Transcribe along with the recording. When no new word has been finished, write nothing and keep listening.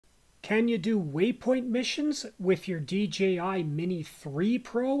Can you do Waypoint missions with your DJI Mini 3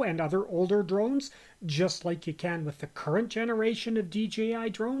 Pro and other older drones, just like you can with the current generation of DJI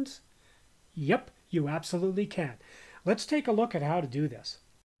drones? Yep, you absolutely can. Let's take a look at how to do this.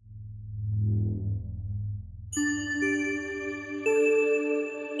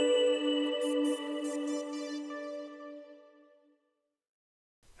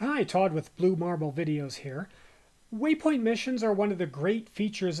 Hi, Todd with Blue Marble Videos here. Waypoint missions are one of the great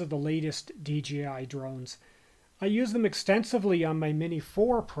features of the latest DJI drones. I use them extensively on my Mini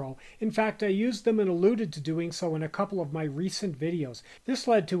 4 Pro. In fact, I used them and alluded to doing so in a couple of my recent videos. This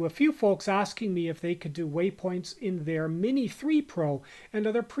led to a few folks asking me if they could do waypoints in their Mini 3 Pro and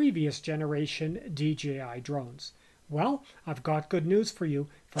other previous generation DJI drones. Well, I've got good news for you.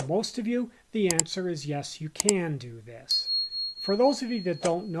 For most of you, the answer is yes, you can do this. For those of you that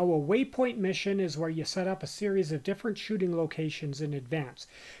don't know, a waypoint mission is where you set up a series of different shooting locations in advance,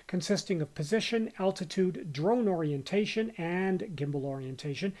 consisting of position, altitude, drone orientation, and gimbal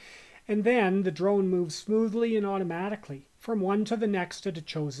orientation, and then the drone moves smoothly and automatically from one to the next at a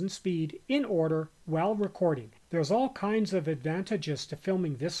chosen speed in order while recording. There's all kinds of advantages to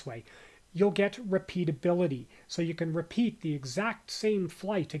filming this way. You'll get repeatability, so you can repeat the exact same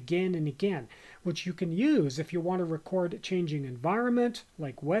flight again and again, which you can use if you want to record changing environment,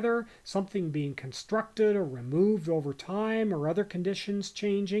 like weather, something being constructed or removed over time, or other conditions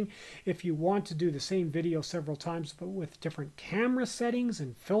changing. If you want to do the same video several times but with different camera settings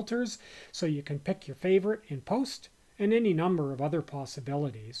and filters, so you can pick your favorite in post, and any number of other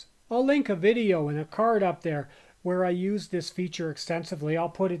possibilities. I'll link a video and a card up there where I use this feature extensively. I'll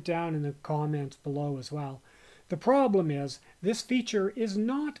put it down in the comments below as well. The problem is, this feature is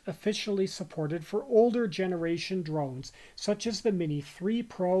not officially supported for older generation drones, such as the Mini 3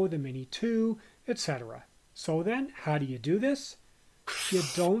 Pro, the Mini 2, etc. So then, how do you do this? You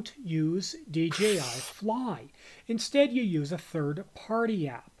don't use DJI Fly. Instead, you use a third-party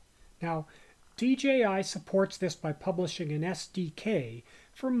app. Now, DJI supports this by publishing an SDK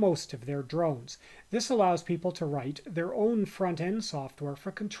for most of their drones. This allows people to write their own front-end software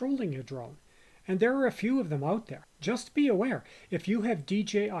for controlling your drone. And there are a few of them out there. Just be aware, if you have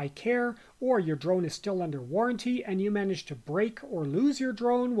DJI Care or your drone is still under warranty and you manage to break or lose your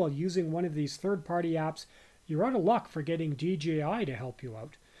drone while using one of these third-party apps, you're out of luck for getting DJI to help you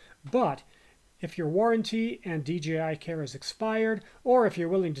out. But if your warranty and DJI Care is expired, or if you're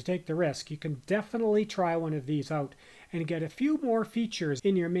willing to take the risk, you can definitely try one of these out and get a few more features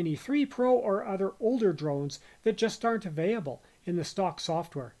in your Mini 3 Pro or other older drones that just aren't available in the stock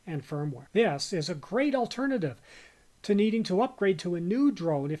software and firmware. This is a great alternative to needing to upgrade to a new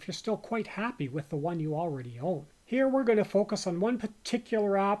drone if you're still quite happy with the one you already own. Here we're going to focus on one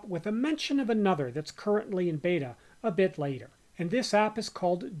particular app with a mention of another that's currently in beta a bit later. And this app is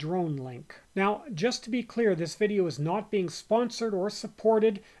called Dronelink. Now, just to be clear, this video is not being sponsored or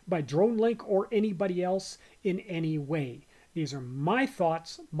supported by Dronelink or anybody else in any way. These are my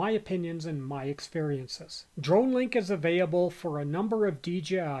thoughts, my opinions, and my experiences. Dronelink is available for a number of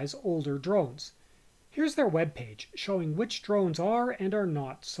DJI's older drones. Here's their webpage showing which drones are and are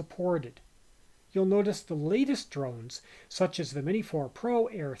not supported. You'll notice the latest drones, such as the Mini 4 Pro,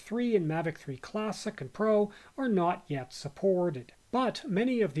 Air 3, and Mavic 3 Classic and Pro, are not yet supported. But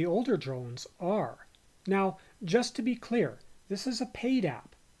many of the older drones are. Now, just to be clear, this is a paid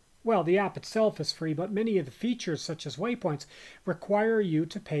app. Well, the app itself is free, but many of the features, such as waypoints, require you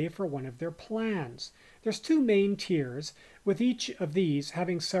to pay for one of their plans. There's two main tiers, with each of these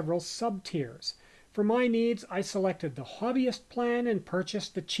having several sub-tiers. For my needs, I selected the hobbyist plan and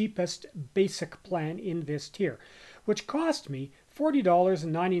purchased the cheapest basic plan in this tier, which cost me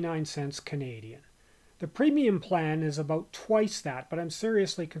 $40.99 Canadian. The premium plan is about twice that, but I'm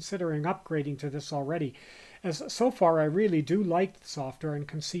seriously considering upgrading to this already, as so far I really do like the software and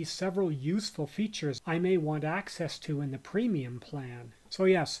can see several useful features I may want access to in the premium plan. So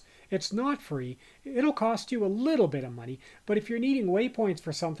yes, it's not free. It'll cost you a little bit of money, but if you're needing waypoints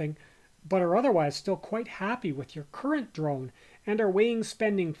for something, but are otherwise still quite happy with your current drone and are weighing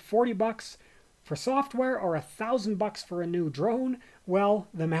spending $40 for software or $1,000 for a new drone, well,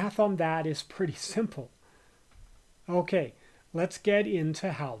 the math on that is pretty simple. Okay, let's get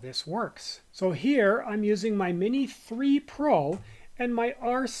into how this works. So here I'm using my Mini 3 Pro and my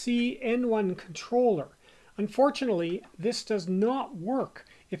RC N1 controller. Unfortunately, this does not work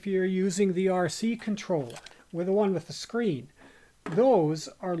if you're using the RC controller, with the one with the screen. Those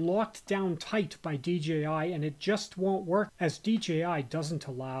are locked down tight by DJI and it just won't work as DJI doesn't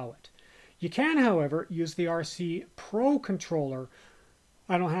allow it. You can, however, use the RC Pro controller.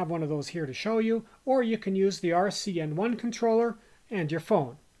 I don't have one of those here to show you, or you can use the RC N1 controller and your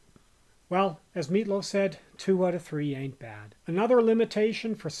phone. Well, as Meatloaf said, 2 out of 3 ain't bad. Another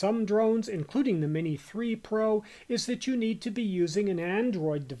limitation for some drones, including the Mini 3 Pro, is that you need to be using an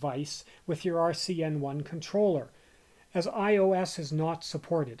Android device with your RCN1 controller, as iOS is not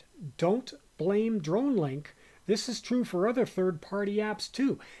supported. Don't blame Dronelink. This is true for other third-party apps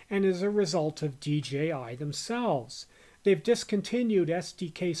too, and is a result of DJI themselves. They've discontinued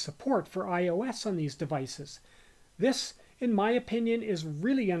SDK support for iOS on these devices. This, in my opinion, is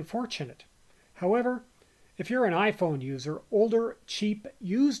really unfortunate. However, if you're an iPhone user, older, cheap,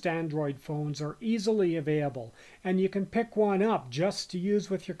 used Android phones are easily available, and you can pick one up just to use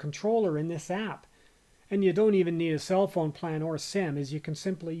with your controller in this app. And you don't even need a cell phone plan or SIM, as you can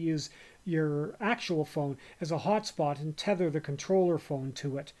simply use your actual phone as a hotspot and tether the controller phone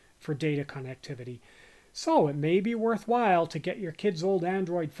to it for data connectivity. So it may be worthwhile to get your kid's old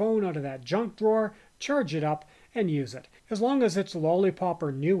Android phone out of that junk drawer, charge it up, and use it, as long as it's a Lollipop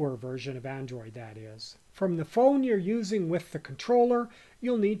or newer version of Android, that is. From the phone you're using with the controller,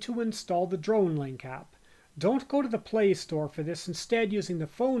 you'll need to install the Dronelink app. Don't go to the Play Store for this. Instead, using the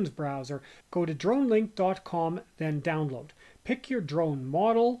phone's browser, go to dronelink.com, then download. Pick your drone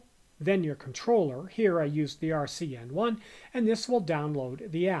model, then your controller. Here I used the RCN1, and this will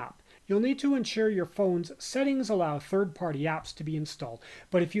download the app. You'll need to ensure your phone's settings allow third-party apps to be installed,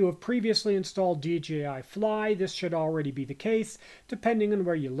 but if you have previously installed DJI Fly, this should already be the case, depending on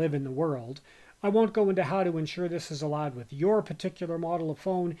where you live in the world. I won't go into how to ensure this is allowed with your particular model of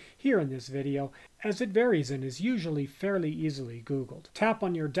phone here in this video, as it varies and is usually fairly easily Googled. Tap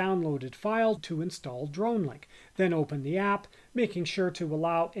on your downloaded file to install Dronelink, then open the app, making sure to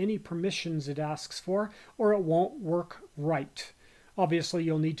allow any permissions it asks for, or it won't work right. Obviously,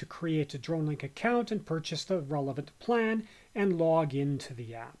 you'll need to create a Dronelink account and purchase the relevant plan and log into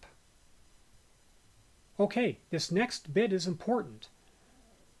the app. Okay, this next bit is important.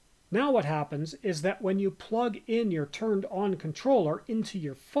 Now what happens is that when you plug in your turned on controller into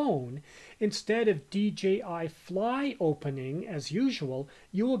your phone, instead of DJI Fly opening as usual,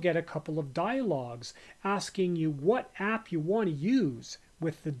 you will get a couple of dialogues asking you what app you want to use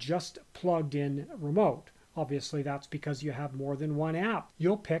with the just plugged in remote. Obviously, that's because you have more than one app.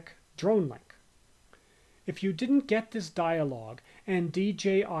 You'll pick Dronelink. If you didn't get this dialog and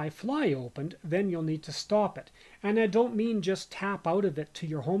DJI Fly opened, then you'll need to stop it. And I don't mean just tap out of it to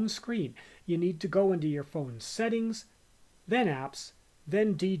your home screen. You need to go into your phone's settings, then apps,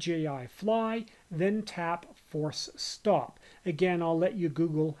 then DJI Fly, then tap force stop. Again, I'll let you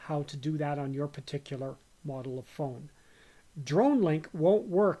Google how to do that on your particular model of phone. Dronelink won't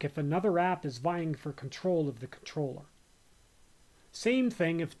work if another app is vying for control of the controller. Same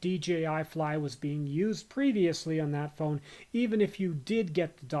thing if DJI Fly was being used previously on that phone, even if you did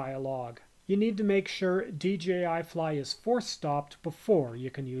get the dialog. You need to make sure DJI Fly is force stopped before you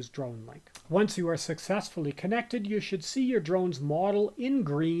can use Dronelink. Once you are successfully connected, you should see your drone's model in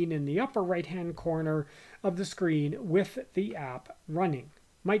green in the upper right-hand corner of the screen with the app running.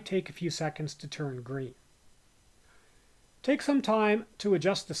 Might take a few seconds to turn green. Take some time to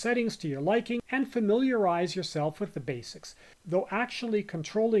adjust the settings to your liking and familiarize yourself with the basics, though actually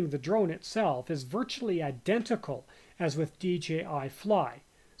controlling the drone itself is virtually identical as with DJI Fly,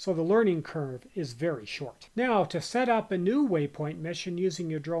 so the learning curve is very short. Now, to set up a new waypoint mission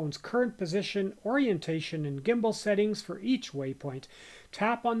using your drone's current position, orientation, and gimbal settings for each waypoint,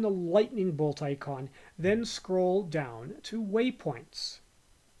 tap on the lightning bolt icon, then scroll down to Waypoints.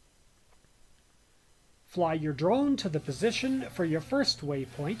 Fly your drone to the position for your first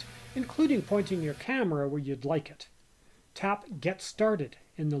waypoint, including pointing your camera where you'd like it. Tap Get Started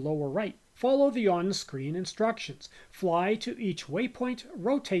in the lower right. Follow the on-screen instructions. Fly to each waypoint,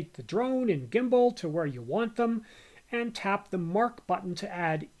 rotate the drone and gimbal to where you want them, and tap the Mark button to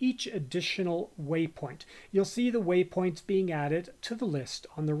add each additional waypoint. You'll see the waypoints being added to the list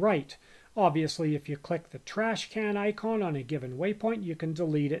on the right. Obviously, if you click the trash can icon on a given waypoint, you can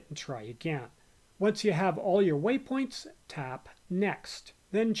delete it and try again. Once you have all your waypoints, tap Next.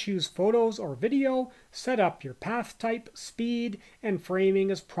 Then choose Photos or Video, set up your path type, speed, and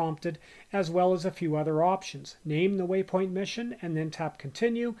framing as prompted, as well as a few other options. Name the waypoint mission and then tap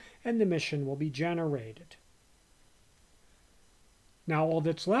Continue, and the mission will be generated. Now all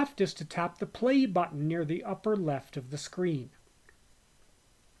that's left is to tap the Play button near the upper left of the screen.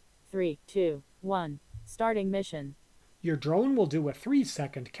 3, 2, 1. Starting mission. Your drone will do a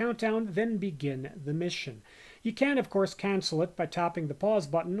 3-second countdown, then begin the mission. You can, of course, cancel it by tapping the pause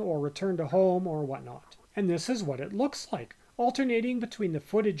button or return to home or whatnot. And this is what it looks like, alternating between the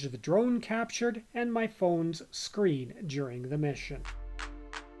footage the drone captured and my phone's screen during the mission.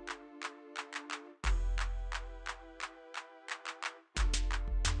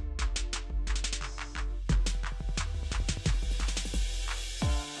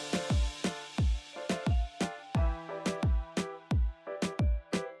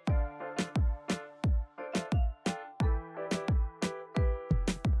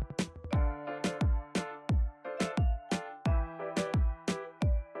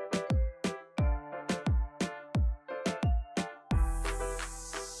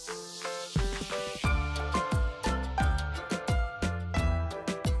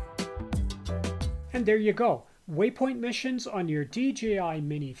 And there you go. Waypoint missions on your DJI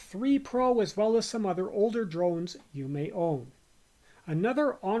Mini 3 Pro as well as some other older drones you may own.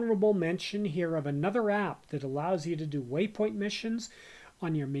 Another honorable mention here of another app that allows you to do waypoint missions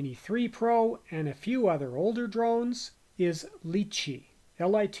on your Mini 3 Pro and a few other older drones is Litchi,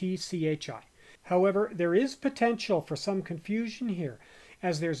 L-I-T-C-H-I. However, there is potential for some confusion here,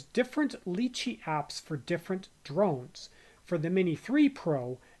 as there's different Litchi apps for different drones. For the Mini 3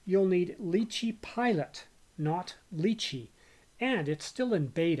 Pro, you'll need Litchi Pilot, not Litchi, and it's still in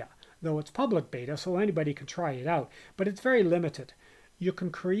beta, though it's public beta, so anybody can try it out, but it's very limited. You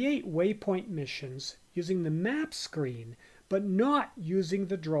can create waypoint missions using the map screen, but not using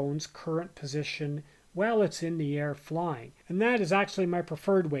the drone's current position while it's in the air flying. And that is actually my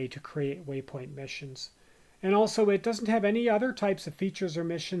preferred way to create waypoint missions. And also, it doesn't have any other types of features or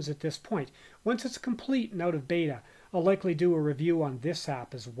missions at this point. Once it's complete and out of beta, I'll likely do a review on this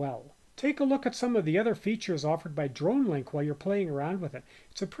app as well. Take a look at some of the other features offered by Dronelink while you're playing around with it.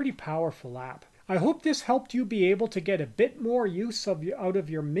 It's a pretty powerful app. I hope this helped you be able to get a bit more use out of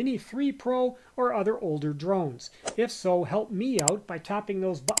your Mini 3 Pro or other older drones. If so, help me out by tapping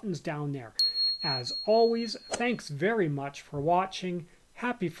those buttons down there. As always, thanks very much for watching,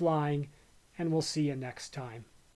 happy flying, and we'll see you next time.